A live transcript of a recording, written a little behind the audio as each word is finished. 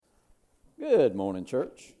Good morning,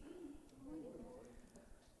 church.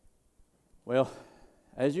 Well,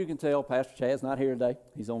 as you can tell, Pastor Chad's not here today.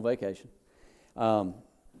 He's on vacation.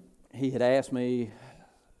 He had asked me,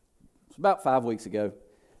 it's about 5 weeks ago,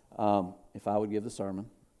 if I would give the sermon.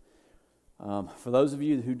 For those of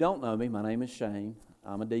you who don't know me, my name is Shane.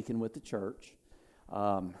 I'm a deacon with the church.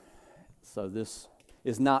 So this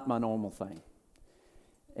is not my normal thing.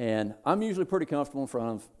 And I'm usually pretty comfortable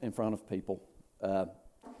in front of people.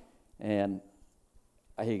 And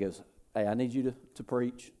he goes, "Hey, I need you to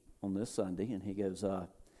preach on this Sunday." And he goes, "I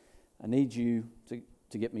need you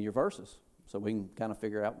to get me your verses so we can kind of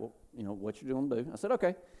figure out what you're going to do." I said,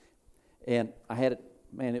 "Okay." And I had it,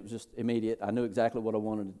 man, it was just immediate. I knew exactly what I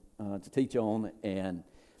wanted to teach on, and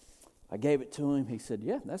I gave it to him. He said,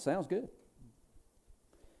 "Yeah, that sounds good."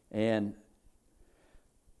 And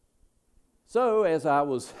so as I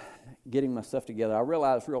was getting my stuff together, I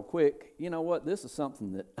realized real quick, you know what, this is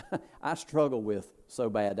something that I struggle with so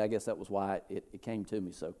bad. I guess that was why it came to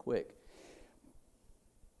me so quick.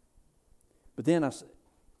 But then I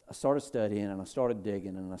started studying, and I started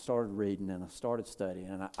digging, and I started reading, and I started studying,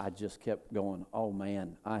 and I just kept going, oh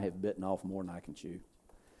man, I have bitten off more than I can chew.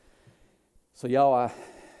 So y'all,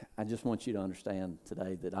 I just want you to understand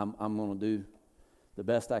today that I'm going to do the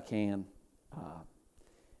best I can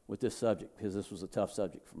with this subject, because this was a tough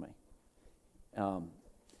subject for me.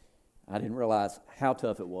 I didn't realize how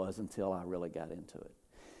tough it was until I really got into it.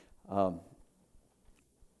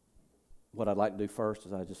 What I'd like to do first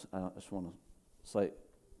is I just want to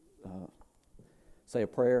say a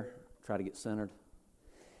prayer, try to get centered.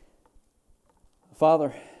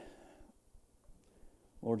 Father,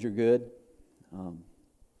 Lord, you're good.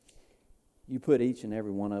 You put each and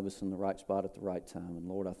every one of us in the right spot at the right time. And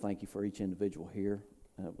Lord, I thank you for each individual here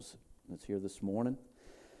that's here this morning.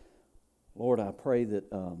 Lord, I pray that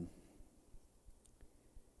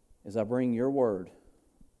as I bring your word,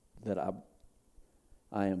 that I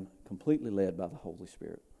am completely led by the Holy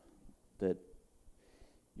Spirit, that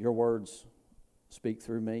your words speak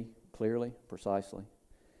through me clearly, precisely,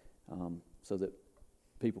 so that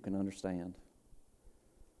people can understand.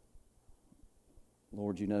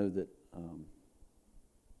 Lord, you know that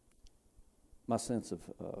my sense of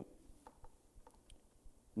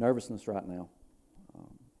nervousness right now,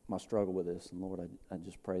 my struggle with this, and Lord, I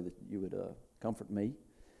just pray that you would comfort me,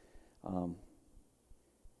 and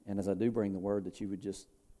as I do bring the word, that you would just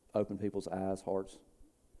open people's eyes, hearts,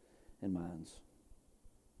 and minds.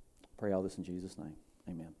 Pray all this in Jesus' name.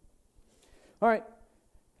 Amen. All right.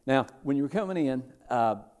 Now, when you were coming in,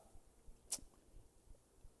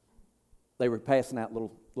 they were passing out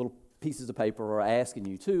little pieces of paper or asking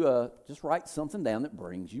you to just write something down that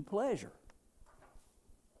brings you pleasure.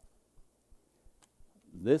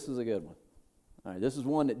 This is a good one. All right, this is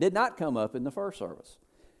one that did not come up in the first service.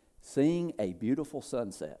 Seeing a beautiful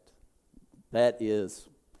sunset. That is,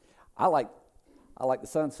 I like the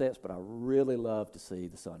sunsets, but I really love to see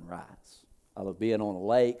the sunrise. I love being on a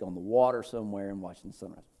lake, on the water somewhere, and watching the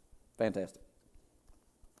sunrise. Fantastic.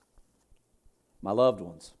 My loved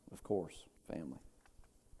ones, of course, family.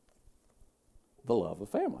 The love of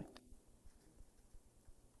family.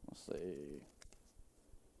 Let's see.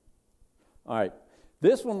 All right.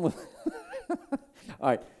 This one was, all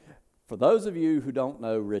right, for those of you who don't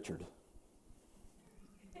know Richard,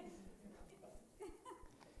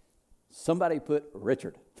 somebody put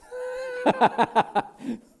Richard.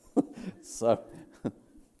 So,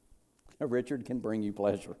 Richard can bring you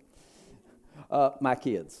pleasure. My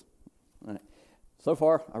kids. All right. So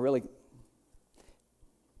far, I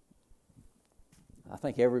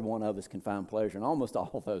think every one of us can find pleasure in almost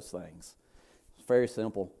all those things. It's very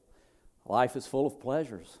simple. Life is full of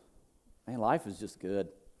pleasures. Man, life is just good.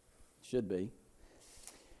 It should be.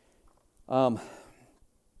 I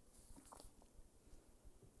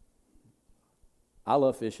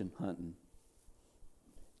love fishing, hunting.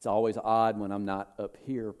 It's always odd when I'm not up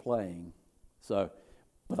here playing. But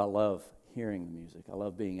I love hearing the music. I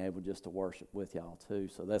love being able just to worship with y'all too.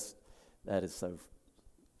 So that's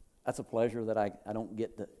a pleasure that I don't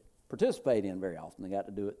get to participate in very often. I got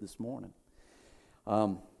to do it this morning.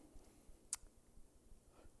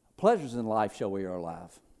 Pleasures in life show we are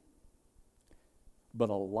alive.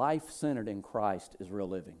 But a life centered in Christ is real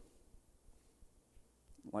living.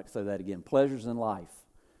 I'd like to say that again. Pleasures in life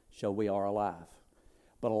show we are alive.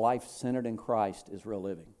 But a life centered in Christ is real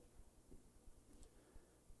living.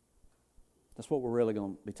 That's what we're really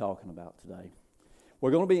going to be talking about today.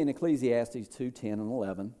 We're going to be in Ecclesiastes 2:10 and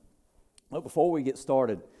 11. But before we get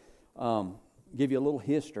started, give you a little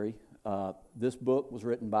history. This book was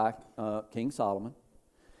written by King Solomon.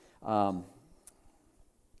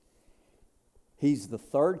 He's the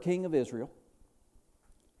third king of Israel.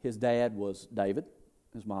 His dad was David.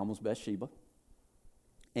 His mom was Bathsheba.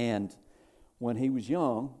 And when he was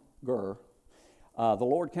younger, the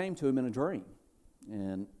Lord came to him in a dream.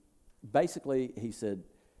 And basically, the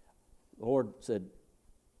Lord said,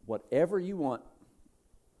 whatever you want,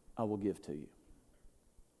 I will give to you.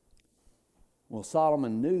 Well,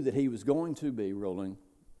 Solomon knew that he was going to be ruling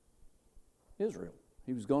Israel.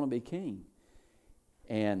 He was going to be king.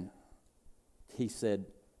 And he said,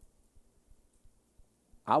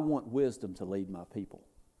 I want wisdom to lead my people.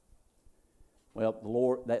 Well, the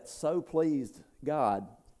Lord, that so pleased God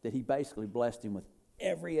that he basically blessed him with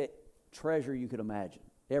every treasure you could imagine.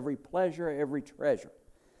 Every pleasure, every treasure.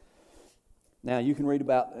 Now, you can read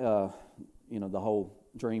about, the whole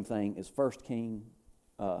dream thing is 1 King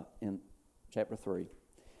in chapter 3.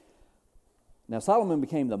 Now, Solomon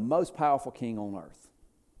became the most powerful king on earth.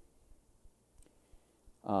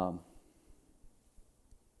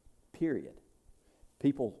 Period.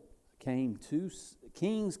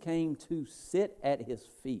 Kings came to sit at his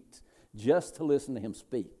feet just to listen to him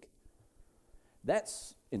speak.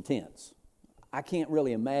 That's intense. I can't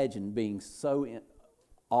really imagine being so in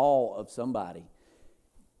awe of somebody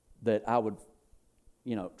that I would,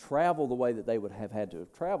 travel the way that they would have had to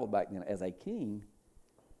have traveled back then as a king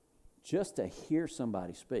just to hear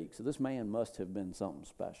somebody speak. So this man must have been something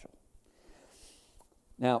special.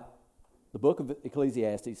 Now, the book of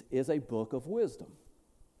Ecclesiastes is a book of wisdom.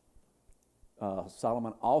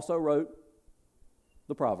 Solomon also wrote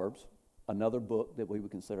the Proverbs, another book that we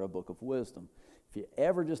would consider a book of wisdom. If you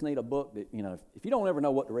ever just need a book that, if you don't ever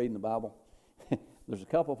know what to read in the Bible, there's a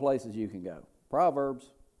couple of places you can go.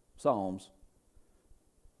 Proverbs, Psalms,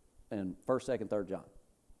 and 1st, 2nd, 3rd John.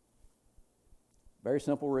 Very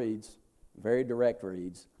simple reads, very direct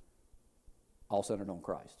reads, all centered on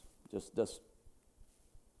Christ. Just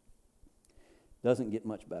doesn't get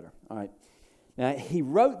much better. All right. Now, he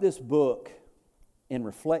wrote this book in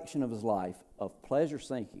reflection of his life of pleasure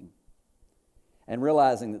seeking and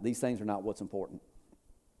realizing that these things are not what's important.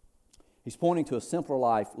 He's pointing to a simpler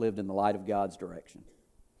life lived in the light of God's direction.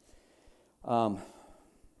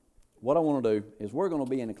 What I want to do is we're going to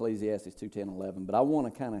be in Ecclesiastes 2, 10, 11, but I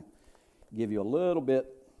want to kind of give you a little bit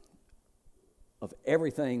of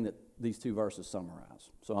everything that these two verses summarize.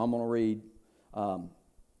 So I'm going to read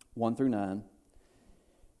 1 through 9.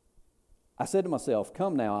 I said to myself,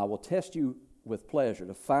 come now, I will test you with pleasure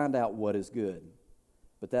to find out what is good.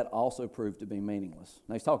 But that also proved to be meaningless.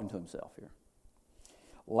 Now he's talking to himself here.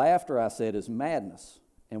 Laughter, I said, is madness.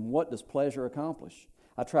 And what does pleasure accomplish?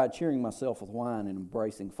 I tried cheering myself with wine and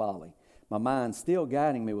embracing folly, my mind still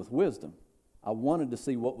guiding me with wisdom. I wanted to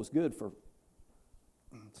see what was good for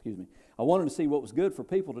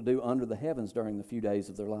people to do under the heavens during the few days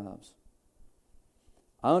of their lives.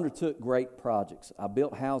 I undertook great projects. I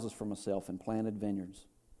built houses for myself and planted vineyards.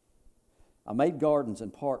 I made gardens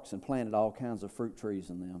and parks and planted all kinds of fruit trees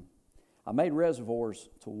in them. I made reservoirs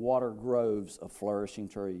to water groves of flourishing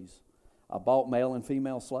trees. I bought male and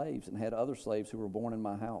female slaves and had other slaves who were born in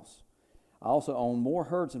my house. I also owned more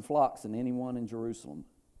herds and flocks than anyone in Jerusalem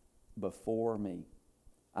before me.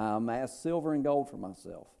 I amassed silver and gold for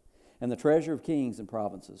myself and the treasure of kings and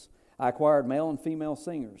provinces. I acquired male and female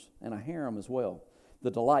singers and a harem as well, the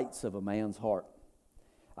delights of a man's heart.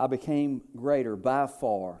 I became greater by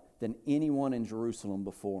far than anyone in Jerusalem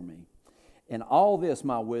before me. In all this,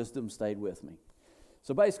 my wisdom stayed with me.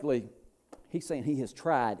 So basically, he's saying he has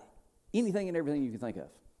tried anything and everything you can think of.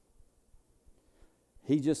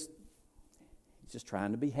 He's just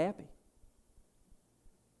trying to be happy.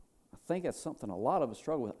 I think that's something a lot of us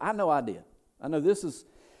struggle with. I know I did. I know this is,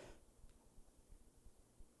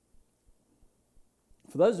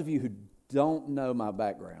 for those of you who don't know my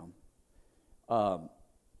background,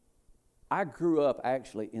 I grew up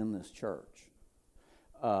actually in this church.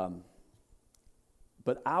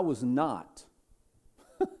 But I was not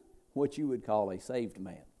what you would call a saved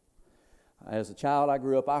man. As a child, I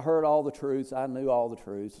grew up, I heard all the truths, I knew all the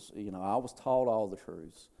truths, I was taught all the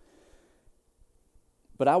truths.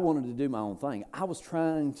 But I wanted to do my own thing. I was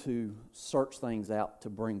trying to search things out to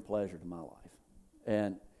bring pleasure to my life.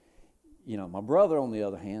 And, my brother, on the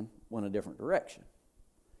other hand, went a different direction.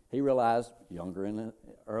 He realized,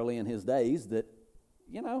 early in his days, that,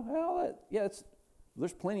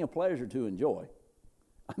 there's plenty of pleasure to enjoy.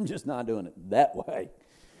 I'm just not doing it that way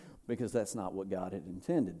because that's not what God had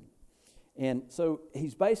intended. And so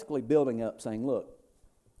he's basically building up saying, look,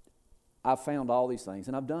 I've found all these things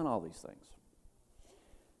and I've done all these things.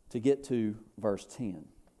 To get to verse 10.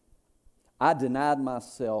 I denied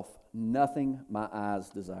myself nothing my eyes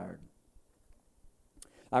desired.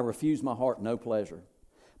 I refused my heart no pleasure.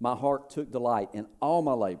 My heart took delight in all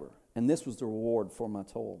my labor, and this was the reward for my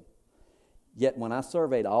toil. Yet when I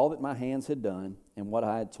surveyed all that my hands had done and what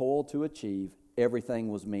I had toiled to achieve, everything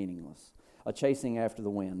was meaningless, a chasing after the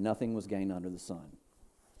wind. Nothing was gained under the sun.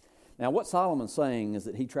 Now, what Solomon's saying is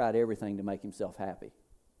that he tried everything to make himself happy.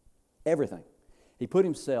 Everything. He put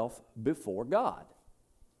himself before God.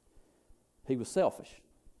 He was selfish.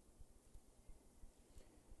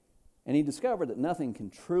 And he discovered that nothing can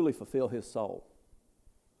truly fulfill his soul.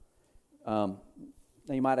 Now,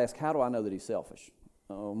 you might ask, how do I know that he's selfish?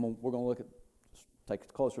 We're going to take a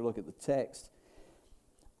closer look at the text.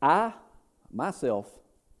 I, myself,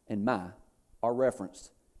 and my are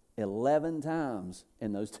referenced 11 times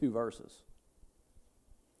in those two verses.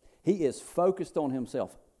 He is focused on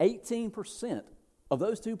himself. 18% of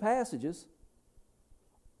those two passages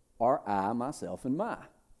are I, myself, and my.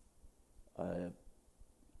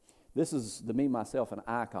 This is the me, myself, and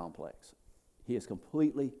I complex. He is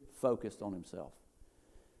completely focused on himself.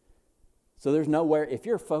 So there's nowhere, if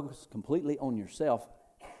you're focused completely on yourself,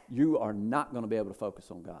 you are not going to be able to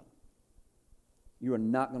focus on God. You are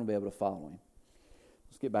not going to be able to follow him.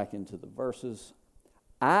 Let's get back into the verses.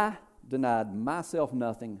 I denied myself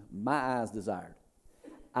nothing my eyes desired.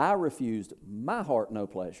 I refused my heart no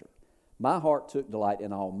pleasure. My heart took delight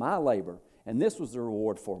in all my labor, and this was the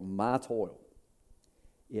reward for my toil.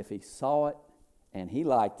 If he saw it and he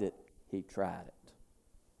liked it, he tried it.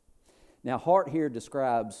 Now, heart here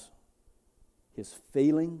describes his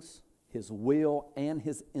feelings, his will, and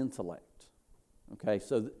his intellect. Okay,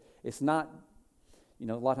 so it's not,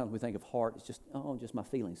 a lot of times we think of heart, it's just my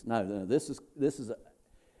feelings. No, this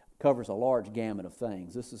covers a large gamut of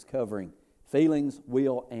things. This is covering feelings,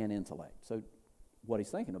 will, and intellect. So what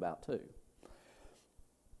he's thinking about too.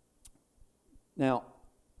 Now,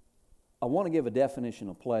 I want to give a definition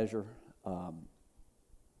of pleasure. I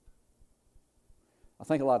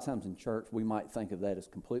think a lot of times in church we might think of that as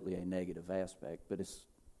completely a negative aspect, but it's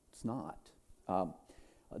not. A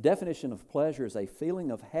definition of pleasure is a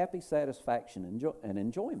feeling of happy satisfaction and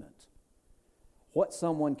enjoyment. What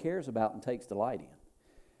someone cares about and takes delight in.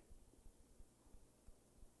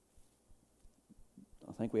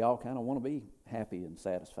 I think we all kind of want to be happy and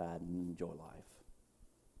satisfied and enjoy life.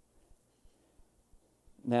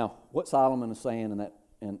 Now, what Solomon is saying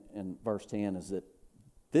in verse 10 is that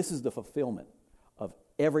this is the fulfillment of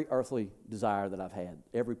every earthly desire that I've had,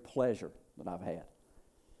 every pleasure that I've had.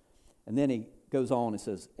 And then he goes on and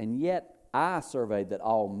says, and yet I surveyed that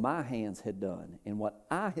all my hands had done and what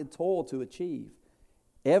I had toiled to achieve.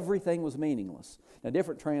 Everything was meaningless. Now,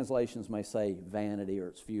 different translations may say vanity or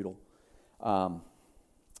it's futile.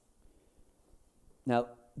 Now,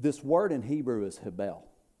 this word in Hebrew is hebel.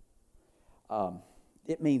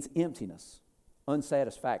 It means emptiness,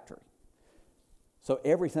 unsatisfactory. So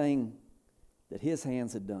everything that his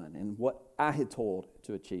hands had done and what I had toiled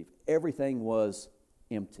to achieve, everything was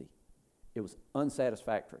empty. It was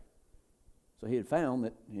unsatisfactory. So he had found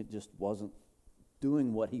that it just wasn't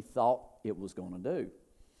doing what he thought it was going to do.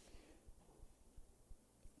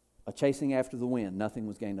 A chasing after the wind, nothing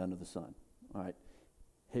was gained under the sun. All right.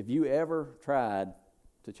 Have you ever tried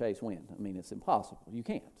to chase wind? I mean, it's impossible. You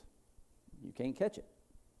can't. You can't catch it.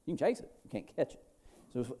 You can chase it. You can't catch it.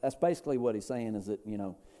 So that's basically what he's saying is that,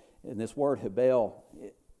 in this word hebel,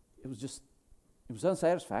 it was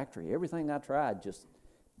unsatisfactory. Everything I tried just,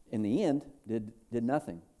 in the end, did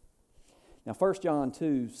nothing. Now, 1 John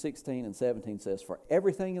 2:16 and 17 says, for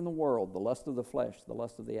everything in the world, the lust of the flesh, the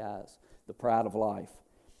lust of the eyes, the pride of life,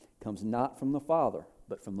 comes not from the Father,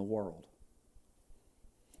 but from the world.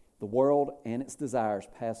 The world and its desires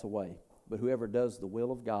pass away, but whoever does the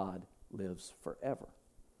will of God lives forever.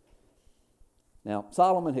 Now,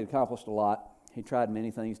 Solomon had accomplished a lot. He tried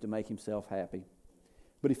many things to make himself happy,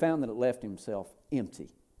 but he found that it left himself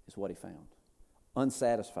empty, is what he found,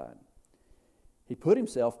 unsatisfied. He put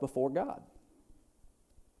himself before God.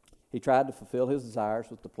 He tried to fulfill his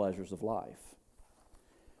desires with the pleasures of life.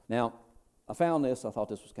 Now, I found this. I thought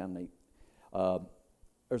this was kind of neat.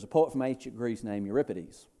 There's a poet from ancient Greece named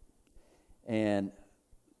Euripides, and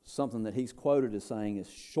something that he's quoted as saying is,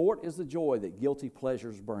 short is the joy that guilty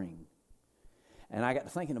pleasures bring. And I got to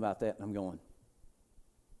thinking about that, and I'm going,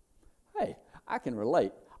 hey, I can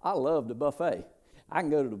relate. I love the buffet. I can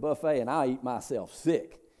go to the buffet, and I'll eat myself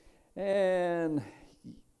sick. And,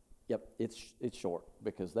 yep, it's short,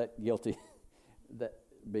 because that guilty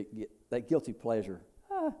pleasure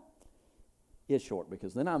is short,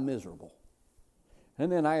 because then I'm miserable.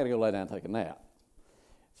 And then I got to go lay down and take a nap.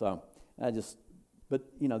 So but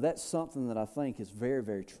that's something that I think is very,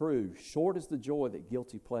 very true. Short is the joy that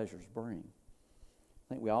guilty pleasures bring. I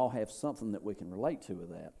think we all have something that we can relate to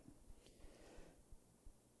with that.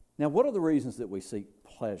 Now, what are the reasons that we seek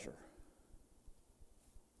pleasure?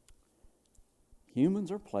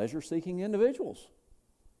 Humans are pleasure-seeking individuals.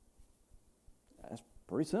 That's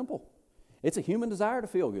pretty simple. It's a human desire to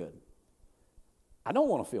feel good. I don't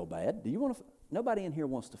want to feel bad. Do you want to? Nobody in here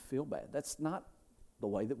wants to feel bad. That's not the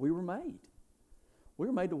way that we were made. We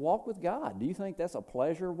were made to walk with God. Do you think that's a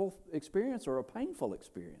pleasurable experience or a painful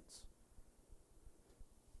experience?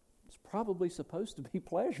 It's probably supposed to be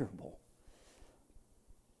pleasurable.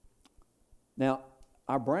 Now,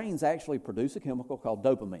 our brains actually produce a chemical called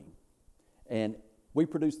dopamine. And we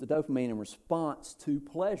produce the dopamine in response to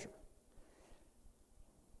pleasure.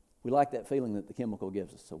 We like that feeling that the chemical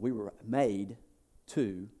gives us. So we were made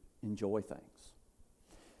to enjoy things.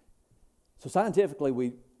 So scientifically,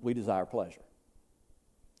 we desire pleasure.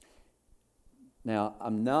 Now,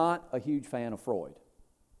 I'm not a huge fan of Freud,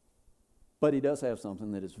 but he does have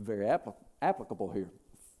something that is very applicable here.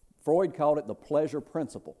 Freud called it the pleasure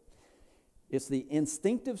principle. It's the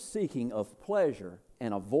instinctive seeking of pleasure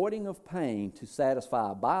and avoiding of pain to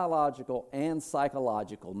satisfy biological and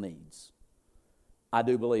psychological needs. I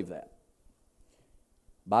do believe that.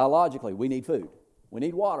 Biologically, we need food. We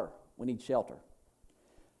need water. We need shelter.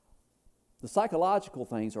 The psychological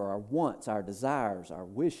things are our wants, our desires, our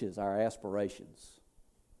wishes, our aspirations.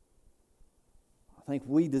 I think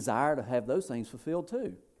we desire to have those things fulfilled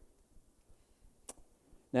too.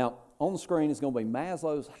 Now, on the screen is going to be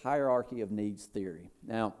Maslow's hierarchy of needs theory.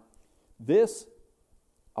 Now, this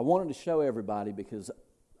I wanted to show everybody because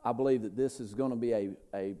I believe that this is going to be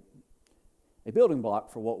a building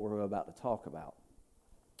block for what we're about to talk about.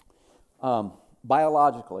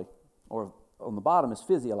 Biologically, or on the bottom is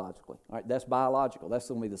physiologically. All right, that's biological. That's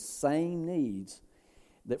going to be the same needs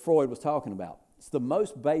that Freud was talking about. It's the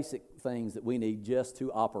most basic things that we need just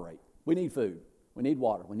to operate. We need food. We need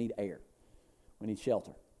water. We need air. We need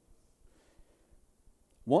shelter.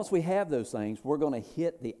 Once we have those things, we're going to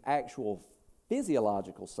hit the actual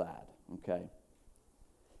physiological side, okay?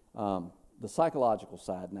 The psychological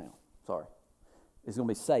side now, is going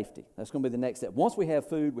to be safety. That's going to be the next step. Once we have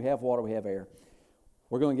food, we have water, we have air,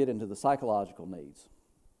 we're going to get into the psychological needs.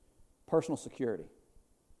 Personal security.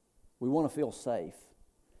 We want to feel safe.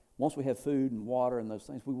 Once we have food and water and those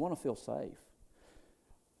things, we want to feel safe.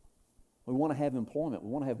 We want to have employment. We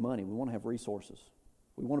want to have money. We want to have resources.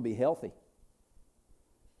 We want to be healthy.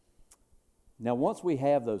 Now, once we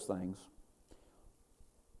have those things,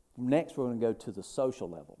 next we're going to go to the social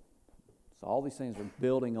level. So all these things are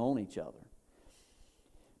building on each other.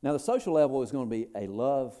 Now, the social level is going to be a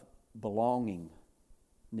love, belonging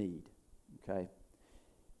need, okay?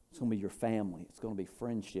 It's going to be your family. It's going to be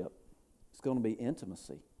friendship. It's going to be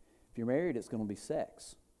intimacy. If you're married, it's going to be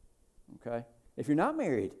sex, okay? If you're not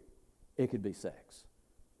married, it could be sex.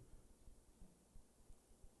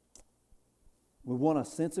 We want a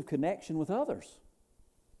sense of connection with others.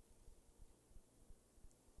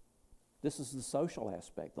 This is the social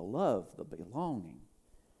aspect, the love, the belonging.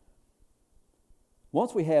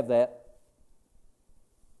 Once we have that,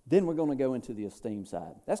 then we're going to go into the esteem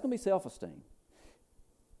side. That's going to be self-esteem.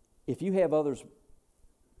 If you have others,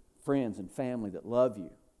 friends and family that love you,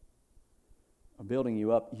 are building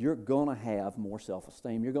you up, you're going to have more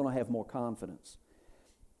self-esteem. You're going to have more confidence.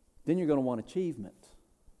 Then you're going to want achievement.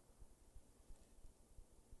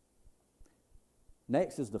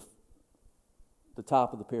 Next is the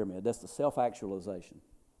top of the pyramid. That's the self-actualization.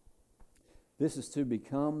 This is to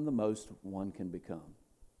become the most one can become.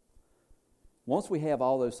 Once we have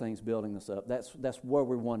all those things building us up, that's where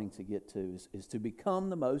we're wanting to get to, is to become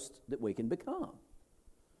the most that we can become.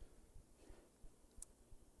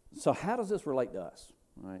 So how does this relate to us?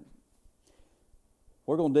 All right.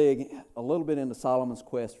 We're going to dig a little bit into Solomon's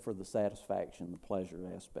quest for the satisfaction, the pleasure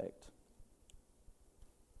aspect.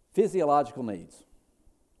 Physiological needs.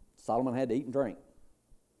 Solomon had to eat and drink.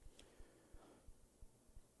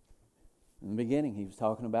 In the beginning, he was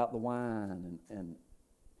talking about the wine and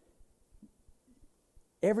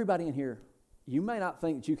everybody in here, you may not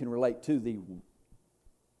think that you can relate to the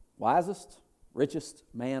wisest, richest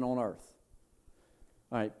man on earth.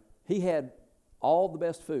 All right, he had all the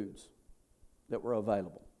best foods that were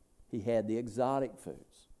available. He had the exotic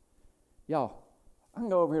foods. Y'all, I can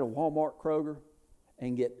go over here to Walmart, Kroger,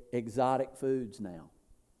 and get exotic foods now.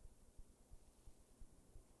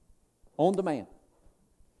 On demand.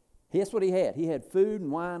 That's what he had. He had food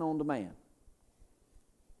and wine on demand.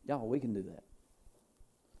 Y'all, we can do that.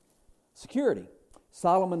 Security.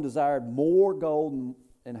 Solomon desired more gold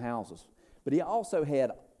and houses, but he also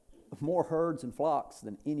had more herds and flocks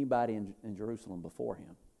than anybody in Jerusalem before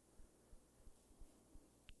him.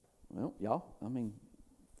 Well, y'all, I mean,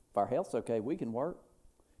 if our health's okay, we can work.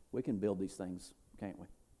 We can build these things, can't we?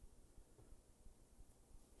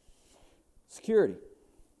 Security.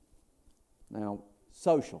 Now,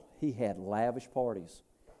 social. He had lavish parties.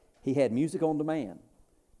 He had music on demand.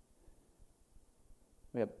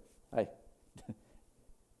 Hey,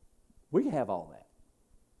 we can have all that.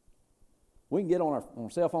 We can get on our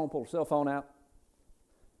cell phone, pull our cell phone out,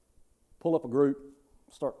 pull up a group,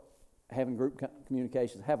 start having group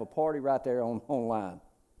communications, have a party right there online.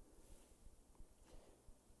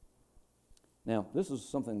 Now, this is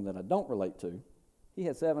something that I don't relate to. He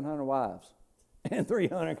had 700 wives and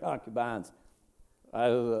 300 concubines.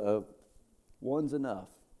 One's enough.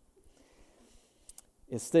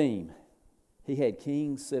 Esteem. He had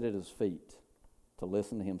kings sit at his feet to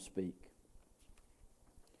listen to him speak.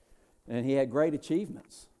 And he had great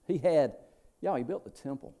achievements. He built the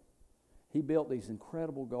temple. He built these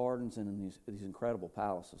incredible gardens and these incredible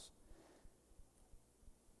palaces.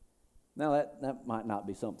 Now, that might not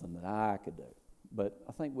be something that I could do, but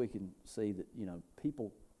I think we can see that,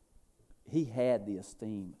 he had the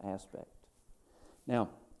esteem aspect. Now,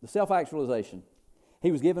 the self-actualization.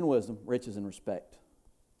 He was given wisdom, riches, and respect.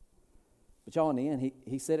 But y'all, in the end,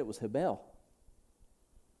 he said it was Hebel.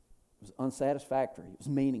 It was unsatisfactory. It was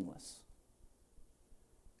meaningless.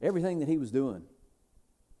 Everything that he was doing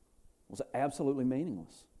was absolutely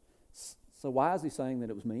meaningless. So why is he saying that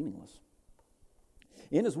it was meaningless?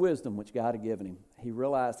 In his wisdom, which God had given him, he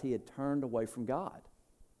realized he had turned away from God.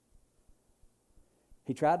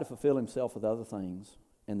 He tried to fulfill himself with other things,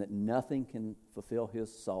 and that nothing can fulfill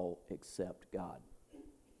his soul except God.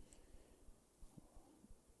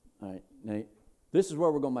 All right, now, this is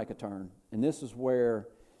where we're going to make a turn, and this is where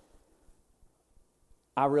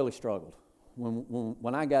I really struggled.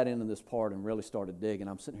 When I got into this part and really started digging,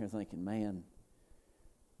 I'm sitting here thinking, man,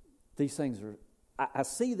 these things are, I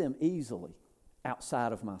see them easily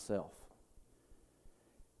outside of myself.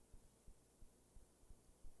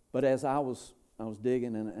 But as I was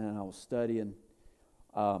digging and I was studying,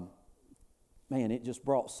 man, it just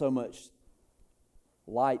brought so much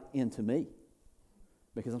light into me.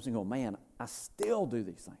 Because I'm thinking, man, I still do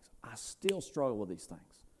these things. I still struggle with these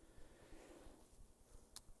things.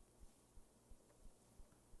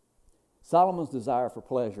 Solomon's desire for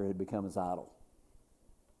pleasure had become his idol.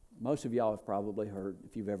 Most of y'all have probably heard,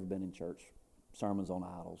 if you've ever been in church, sermons on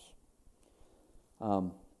idols.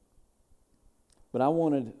 But I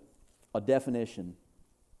wanted a definition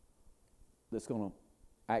that's going to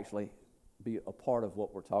actually be a part of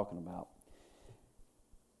what we're talking about.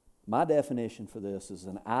 My definition for this is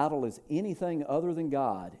an idol is anything other than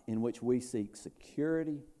God in which we seek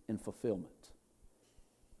security and fulfillment.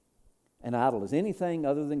 An idol is anything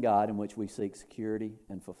other than God in which we seek security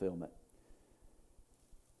and fulfillment.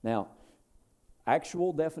 Now,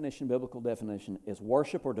 actual definition, biblical definition, is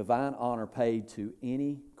worship or divine honor paid to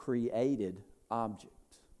any created object.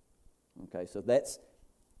 Okay, so that's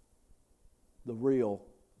the real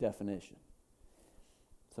definition.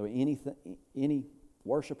 So any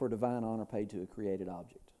worship or divine honor paid to a created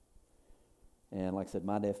object. And like I said,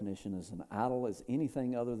 my definition is an idol is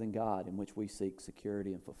anything other than God in which we seek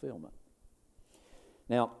security and fulfillment.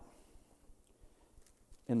 Now,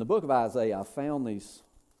 in the book of Isaiah, I found these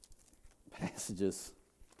passages,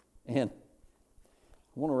 and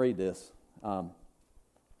I want to read this.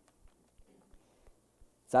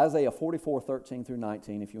 It's Isaiah 44:13 through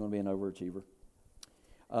 19, if you want to be an overachiever.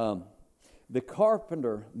 The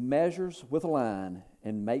carpenter measures with a line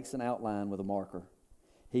and makes an outline with a marker.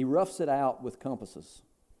 He roughs it out with compasses.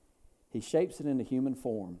 He shapes it into human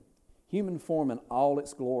form in all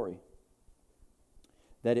its glory,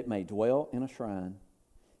 that it may dwell in a shrine.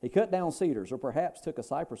 He cut down cedars, or perhaps took a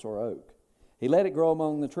cypress or oak. He let it grow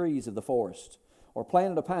among the trees of the forest, or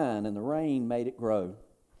planted a pine, and the rain made it grow.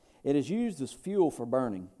 It is used as fuel for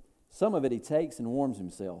burning. Some of it he takes and warms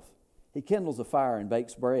himself. He kindles a fire and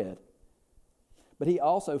bakes bread. But he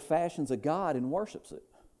also fashions a god and worships it.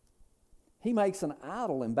 He makes an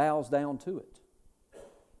idol and bows down to it.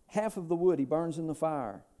 Half of the wood he burns in the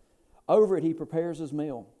fire. Over it he prepares his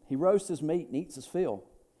meal. He roasts his meat and eats his fill.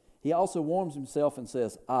 He also warms himself and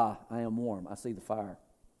says, I am warm. I see the fire.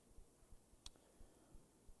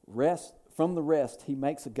 From the rest he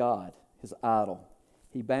makes a god, his idol.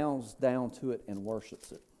 He bows down to it and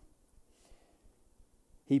worships it.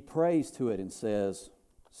 He prays to it and says,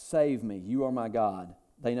 Save me, you are my God.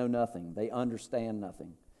 They know nothing. They understand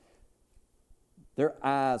nothing. Their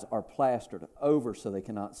eyes are plastered over so they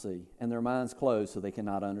cannot see, and their minds closed so they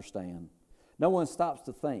cannot understand. No one stops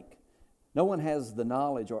to think. No one has the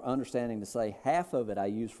knowledge or understanding to say, half of it I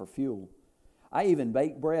use for fuel. I even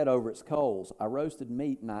baked bread over its coals. I roasted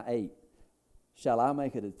meat and I ate. Shall I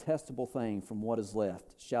make a detestable thing from what is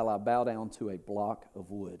left? Shall I bow down to a block of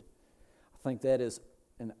wood? I think that is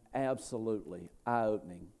an absolutely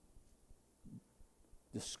eye-opening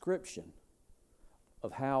description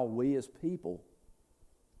of how we as people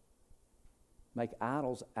make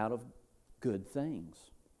idols out of good things.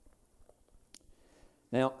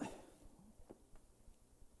 Now,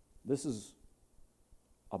 this is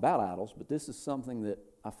about idols, but this is something that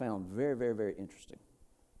I found very, very, very interesting.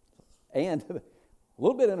 And a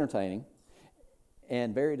little bit entertaining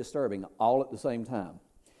and very disturbing all at the same time.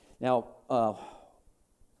 Now,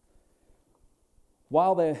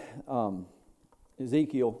 while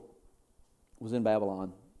Ezekiel was in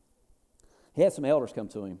Babylon, he had some elders come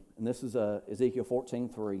to him, and this is Ezekiel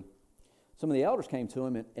 14:3. Some of the elders came to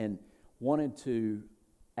him and wanted to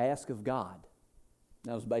ask of God.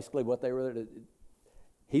 That was basically what they were.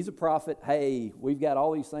 He's a prophet. Hey, we've got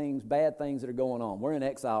all these things, bad things that are going on. We're in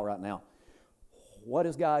exile right now. What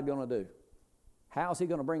is God going to do? How is he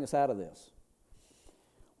going to bring us out of this?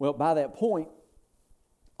 Well, by that point,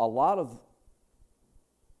 a lot of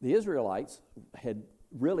the Israelites had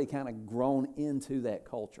really kind of grown into that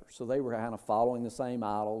culture. So they were kind of following the same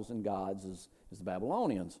idols and gods as the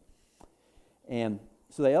Babylonians. And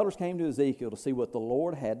so the elders came to Ezekiel to see what the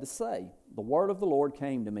Lord had to say. The word of the Lord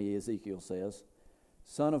came to me, Ezekiel says,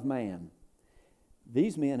 Son of man,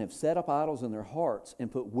 these men have set up idols in their hearts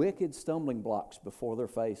and put wicked stumbling blocks before their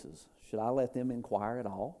faces. Should I let them inquire at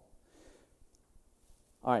all?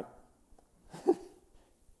 All right.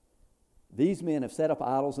 These men have set up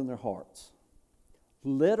idols in their hearts.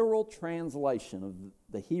 Literal translation of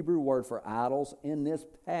the Hebrew word for idols in this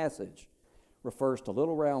passage refers to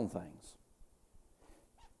little round things.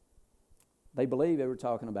 They believe they were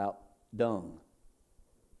talking about dung,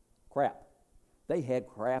 crap. They had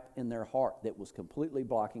crap in their heart that was completely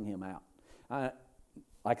blocking him out.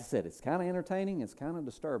 Like I said, it's kind of entertaining, it's kind of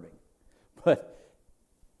disturbing, but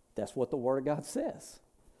that's what the Word of God says.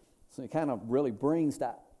 So it kind of really brings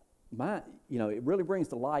that, it really brings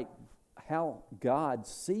to light how God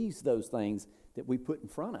sees those things that we put in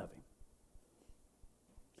front of Him.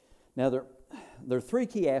 Now, there are three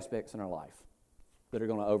key aspects in our life that are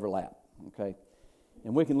going to overlap, okay?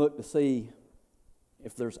 And we can look to see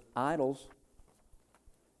if there's idols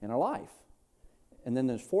in our life. And then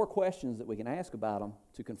there's 4 questions that we can ask about them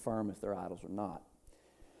to confirm if they're idols or not.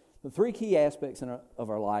 The 3 key aspects of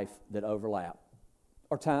our life that overlap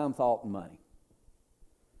are time, thought, and money.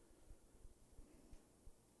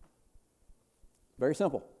 Very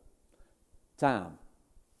simple. Time.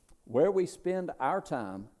 Where we spend our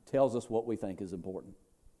time tells us what we think is important.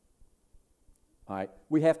 All right,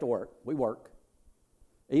 we have to work. We work.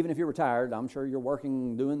 Even if you're retired, I'm sure you're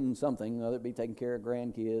working, doing something, whether it be taking care of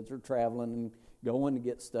grandkids or traveling and going to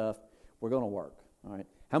get stuff. We're going to work. All right.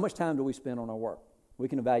 How much time do we spend on our work? We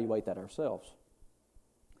can evaluate that ourselves.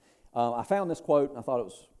 I found this quote, and I thought it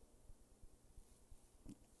was.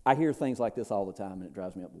 I hear things like this all the time, and it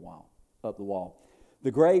drives me up the wall.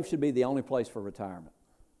 The grave should be the only place for retirement.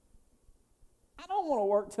 I don't want to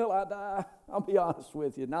work till I die. I'll be honest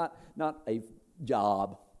with you. Not a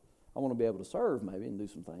job. I want to be able to serve maybe and do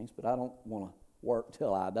some things, but I don't want to work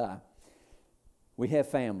till I die. We have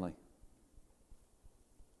family.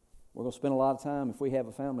 We're going to spend a lot of time. If we have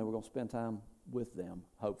a family, we're going to spend time with them,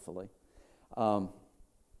 hopefully. I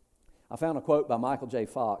found a quote by Michael J.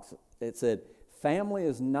 Fox. It said, "Family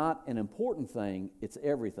is not an important thing, it's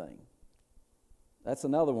everything." That's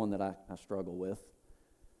another one that I struggle with.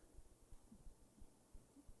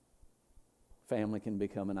 Family can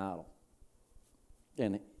become an idol.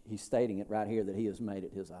 And he's stating it right here that he has made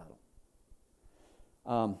it his idol.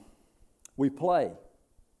 We play.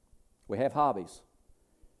 We have hobbies.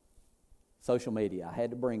 Social media. I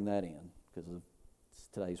had to bring that in because of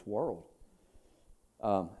today's world.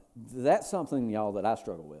 That's something, y'all, that I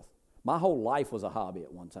struggle with. My whole life was a hobby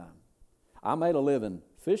at one time. I made a living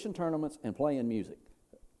fishing tournaments and playing music.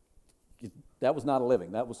 That was not a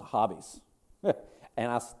living. That was hobbies.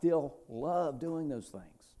 And I still love doing those things.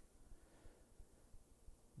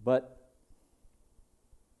 But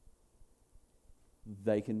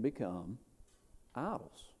they can become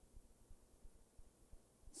idols.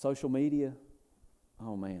 Social media,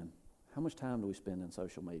 oh man, how much time do we spend in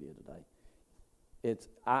social media today?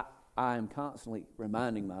 I am constantly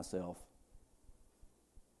reminding myself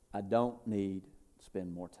I don't need to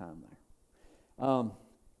spend more time there.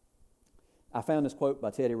 I found this quote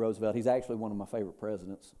by Teddy Roosevelt. He's actually one of my favorite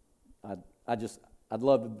presidents. I'd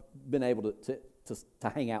love to have been able to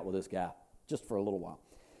hang out with this guy just for a little while.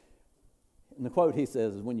 And the quote he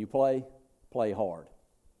says is, "When you play hard."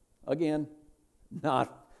 Again,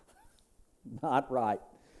 not right,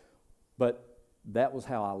 but that was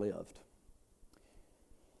how I lived.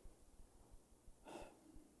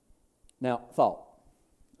 Now, thought.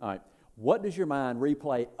 All right. What does your mind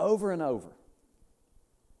replay over and over?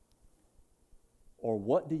 Or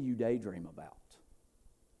what do you daydream about?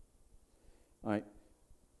 All right.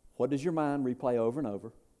 What does your mind replay over and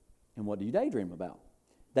over? And what do you daydream about?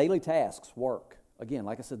 Daily tasks, work. Again,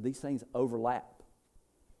 like I said, these things overlap.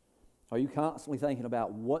 Are you constantly thinking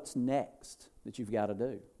about what's next that you've got to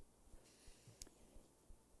do?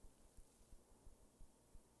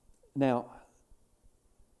 Now,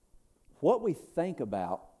 what we think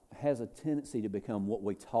about has a tendency to become what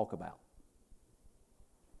we talk about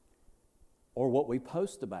or what we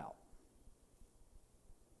post about.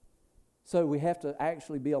 So we have to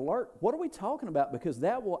actually be alert. What are we talking about? Because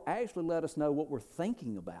that will actually let us know what we're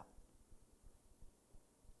thinking about.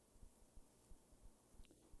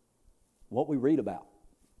 What we read about.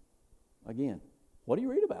 Again, what do you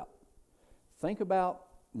read about? Think about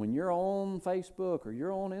when you're on Facebook or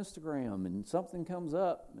you're on Instagram and something comes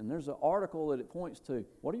up and there's an article that it points to.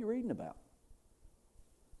 What are you reading about?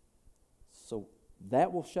 So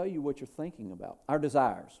that will show you what you're thinking about. Our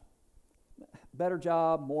desires. Better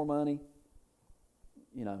job, more money.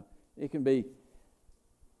 You know, it can be,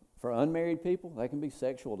 for unmarried people, that can be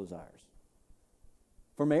sexual desires.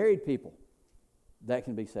 For married people, that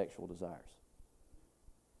can be sexual desires.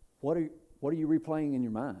 What are you replaying in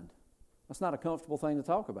your mind? That's not a comfortable thing to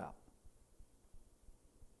talk about.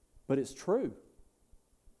 But it's true.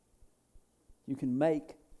 You can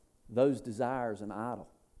make those desires an idol.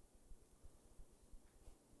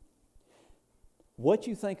 What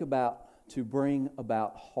you think about to bring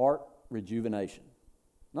about heart rejuvenation.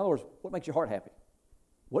 In other words, what makes your heart happy?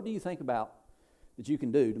 What do you think about that you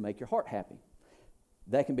can do to make your heart happy?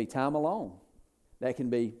 That can be time alone. That can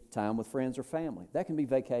be time with friends or family. That can be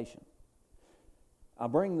vacation. I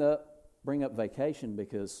bring up vacation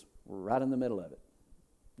because we're right in the middle of it.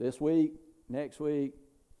 This week, next week,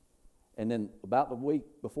 and then about the week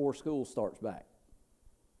before school starts back,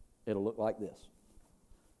 it'll look like this.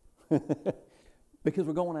 Because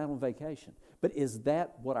we're going out on vacation. But is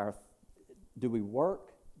that what do we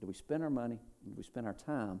work? Do we spend our money? Do we spend our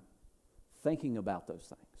time thinking about those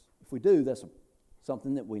things? If we do, that's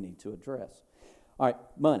something that we need to address. All right,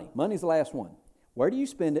 money. Money's the last one. Where do you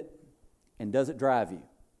spend it, and does it drive you?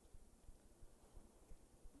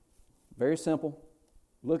 Very simple.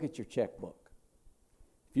 Look at your checkbook.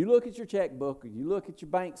 If you look at your checkbook or you look at your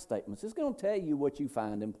bank statements, it's going to tell you what you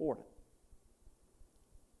find important.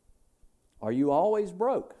 Are you always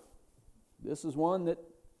broke? This is one that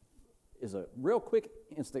is a real quick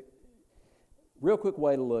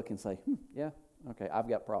way to look and say, yeah, okay, I've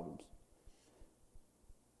got problems.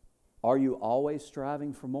 Are you always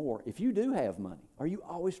striving for more? If you do have money, are you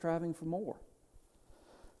always striving for more?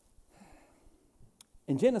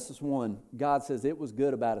 In Genesis 1, God says it was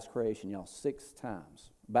good about his creation, y'all, 6 times,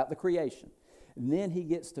 about the creation. And then he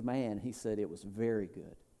gets to man, he said it was very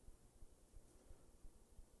good.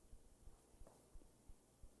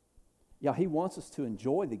 Yeah, he wants us to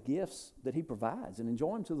enjoy the gifts that he provides and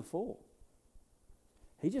enjoy them to the full.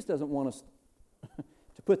 He just doesn't want us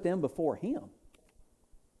to put them before him.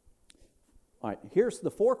 All right, here's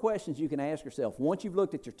the 4 questions you can ask yourself once you've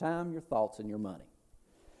looked at your time, your thoughts, and your money.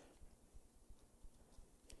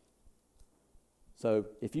 So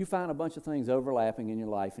if you find a bunch of things overlapping in your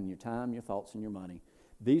life and your time, your thoughts, and your money,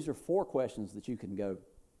 these are 4 questions that you can go,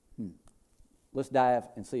 let's dive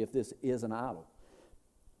and see if this is an idol.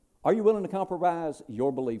 Are you willing to compromise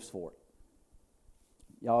your beliefs for it?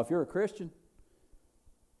 Y'all, if you're a Christian,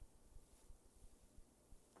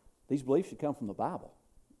 these beliefs should come from the Bible.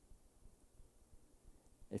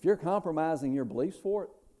 If you're compromising your beliefs for it,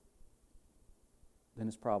 then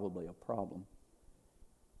it's probably a problem.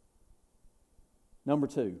 Number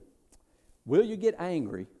 2, will you get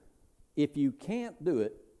angry if you can't do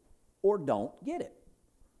it or don't get it?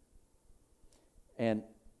 And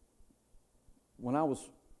when I was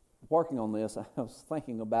working on this, I was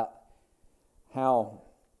thinking about how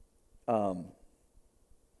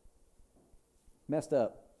messed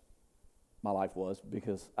up my life was,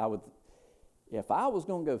 because if I was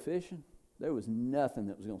going to go fishing, there was nothing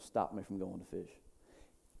that was going to stop me from going to fish.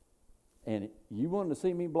 And you wanted to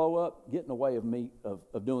see me blow up, get in the way of me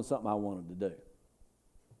of doing something I wanted to do.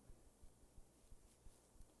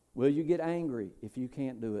 Will you get angry if you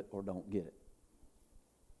can't do it or don't get it?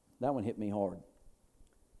 That one hit me hard.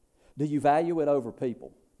 Do you value it over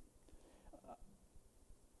people?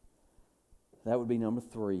 That would be number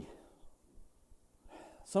 3.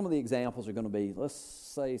 Some of the examples are going to be, let's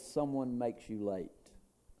say someone makes you late.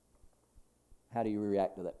 How do you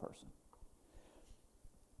react to that person?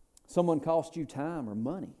 Someone costs you time or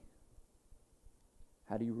money.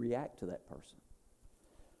 How do you react to that person?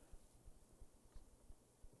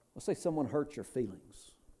 let's say someone hurts your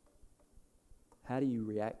feelings. How do you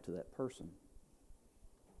react to that person?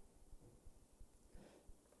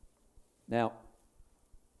 Now,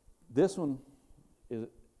 this one is,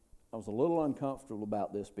 I was a little uncomfortable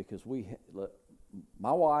about this because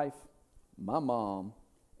my wife, my mom,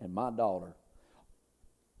 and my daughter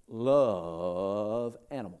love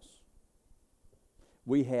animals.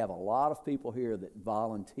 We have a lot of people here that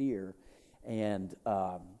volunteer and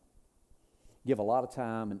give a lot of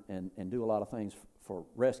time and do a lot of things for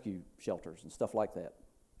rescue shelters and stuff like that.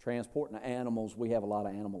 Transporting the animals. We have a lot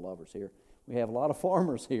of animal lovers here. We have a lot of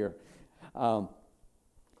farmers here. Do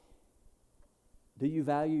you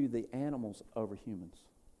value the animals over humans?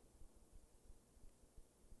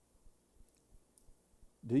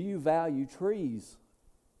 Do you value trees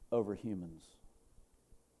over humans?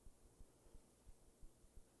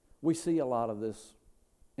 We see a lot of this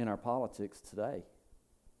in our politics today.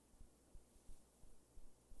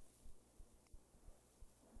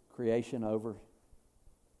 Creation over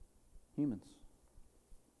humans.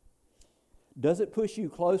 Does it push you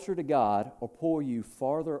closer to God or pull you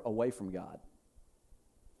farther away from God?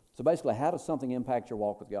 So basically, how does something impact your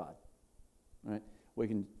walk with God? All right?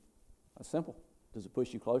 That's simple. Does it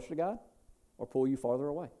push you closer to God or pull you farther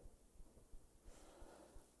away?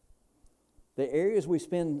 The areas we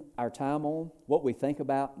spend our time on, what we think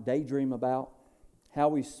about, daydream about, how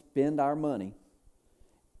we spend our money.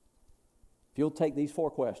 If you'll take these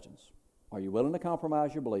 4 questions, are you willing to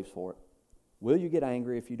compromise your beliefs for it? Will you get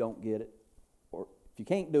angry if you don't get it? Or if you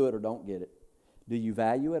can't do it or don't get it? Do you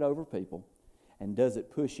value it over people? And does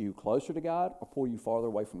it push you closer to God or pull you farther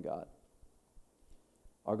away from God?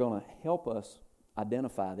 Are going to help us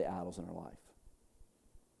identify the idols in our life.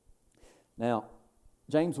 Now,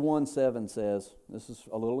 James 1:7 says, this is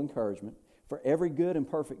a little encouragement, for every good and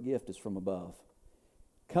perfect gift is from above,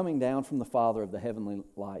 coming down from the Father of the heavenly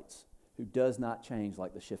lights, who does not change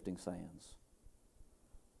like the shifting sands.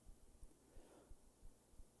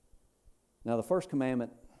 Now, the first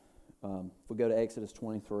commandment, if we go to Exodus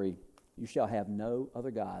 23, you shall have no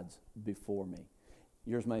other gods before me.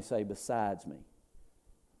 Yours may say, besides me.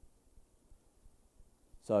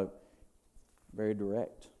 So, very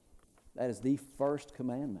direct. That is the first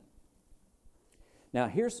commandment. Now,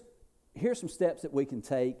 here's some steps that we can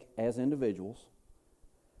take as individuals.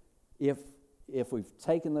 If we've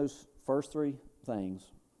taken those first 3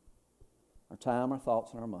 things, our time, our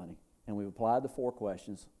thoughts, and our money, and we've applied the 4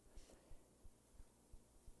 questions,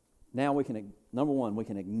 now we can, number 1, we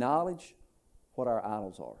can acknowledge what our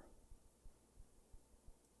idols are.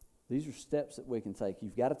 These are steps that we can take.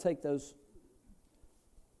 You've got to take those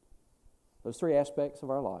 3 aspects of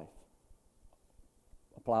our life.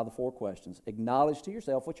 Apply the 4 questions. Acknowledge to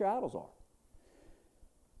yourself what your idols are.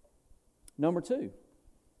 Number 2.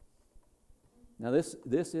 Now this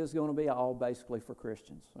is going to be all basically for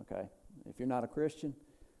Christians, okay? If you're not a Christian,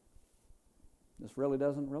 this really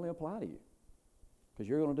doesn't really apply to you. Because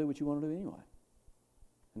you're going to do what you want to do anyway.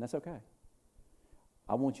 And that's okay.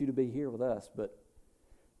 I want you to be here with us, but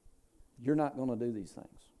you're not going to do these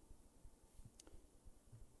things.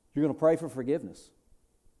 You're going to pray for forgiveness.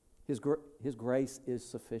 His grace is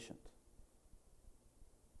sufficient.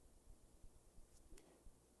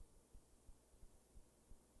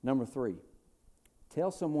 Number 3,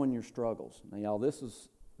 tell someone your struggles. Now, y'all, this is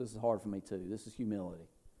hard for me too. This is humility.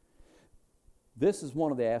 This is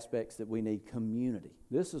one of the aspects that we need community.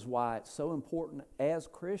 This is why it's so important as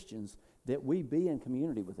Christians that we be in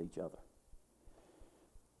community with each other.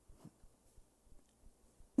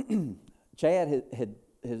 Chad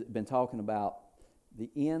has been talking about the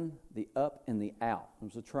in, the up, and the out.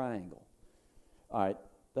 There's a triangle. All right,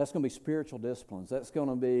 that's going to be spiritual disciplines. That's going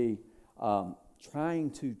to be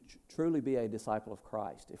trying to truly be a disciple of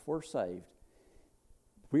Christ. If we're saved,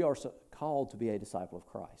 we are called to be a disciple of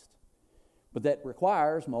Christ. But that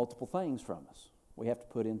requires multiple things from us. We have to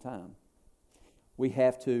put in time. We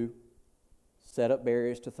have to set up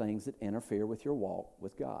barriers to things that interfere with your walk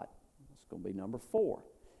with God. That's going to be number 4.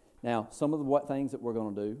 Now, some of the things that we're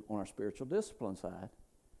going to do on our spiritual discipline side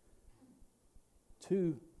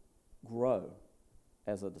to grow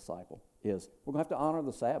as a disciple is we're going to have to honor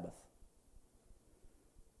the Sabbath.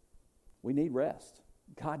 We need rest.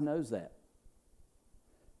 God knows that.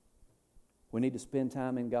 We need to spend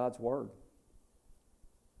time in God's Word.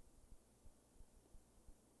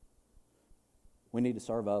 We need to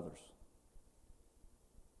serve others.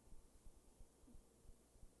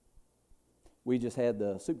 We just had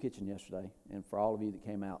the soup kitchen yesterday, and for all of you that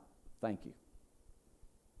came out, thank you.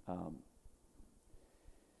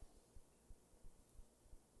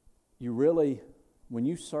 You really, when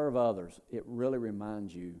you serve others, it really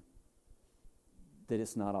reminds you that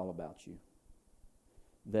it's not all about you.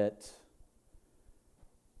 That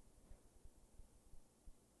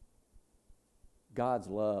God's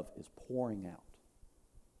love is pouring out,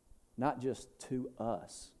 not just to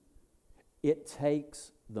us. It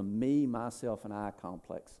takes the me, myself, and I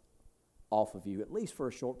complex off of you, at least for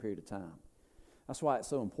a short period of time. That's why it's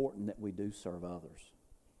so important that we do serve others.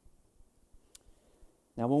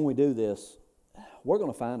 Now, when we do this, we're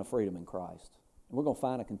going to find a freedom in Christ. And we're going to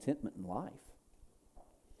find a contentment in life.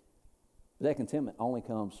 But that contentment only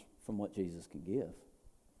comes from what Jesus can give.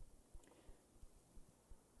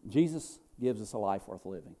 Jesus gives us a life worth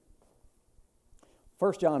living.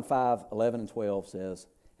 1 John 5:11 and 12 says,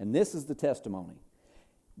 "And this is the testimony.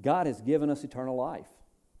 God has given us eternal life.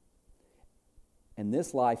 And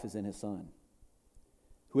this life is in His Son.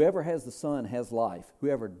 Whoever has the Son has life.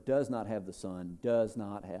 Whoever does not have the Son does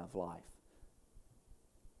not have life."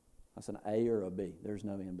 That's an A or a B. There's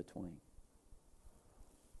no in between.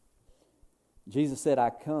 Jesus said,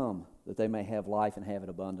 "I come that they may have life and have it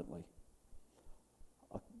abundantly."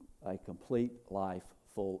 A complete life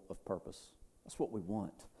full of purpose. That's what we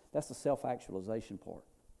want. That's the self-actualization part.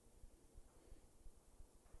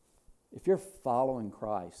 If you're following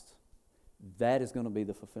Christ, that is going to be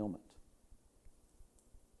the fulfillment.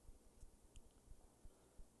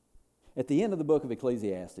 At the end of the book of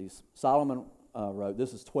Ecclesiastes, Solomon wrote,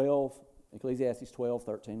 this is Ecclesiastes 12,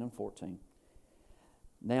 13, and 14.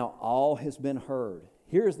 "Now all has been heard.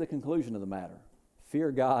 Here is the conclusion of the matter.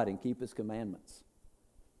 Fear God and keep His commandments.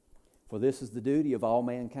 For this is the duty of all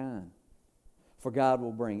mankind. For God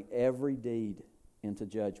will bring every deed into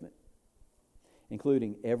judgment,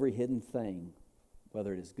 including every hidden thing,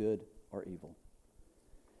 whether it is good or evil."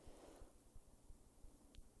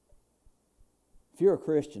 If you're a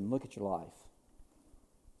Christian, look at your life.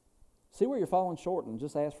 See where you're falling short and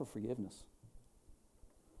just ask for forgiveness.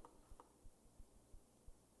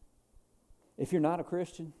 If you're not a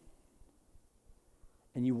Christian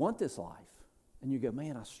and you want this life, and you go,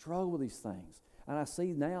 "Man, I struggle with these things," and I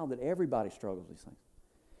see now that everybody struggles with these things,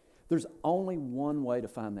 there's only one way to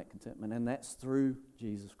find that contentment, and that's through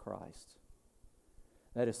Jesus Christ.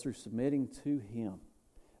 That is through submitting to Him.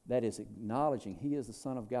 That is acknowledging He is the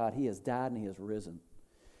Son of God. He has died and He has risen.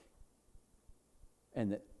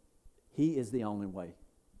 And that He is the only way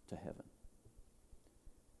to heaven.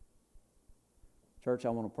 Church, I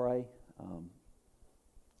want to pray.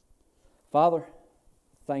 Father,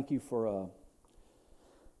 thank You for,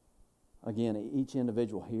 again, each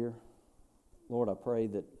individual here. Lord, I pray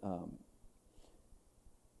that the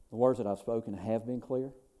words that I've spoken have been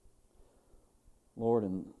clear. Lord,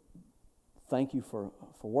 and thank You for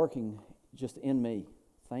working just in me.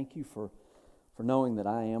 Thank You for knowing that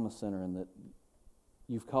I am a sinner and that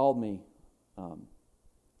You've called me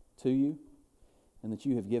to You and that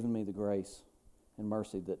You have given me the grace and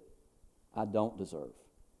mercy that I don't deserve.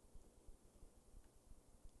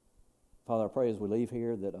 Father, I pray as we leave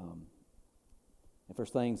here that if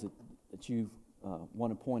there's things that You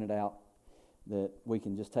want to point it out, that we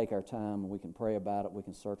can just take our time and we can pray about it, we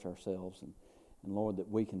can search ourselves, and Lord, that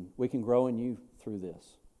we can grow in You through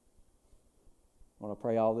this. Lord, I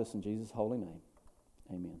pray all this in Jesus' holy name.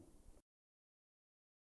 Amen.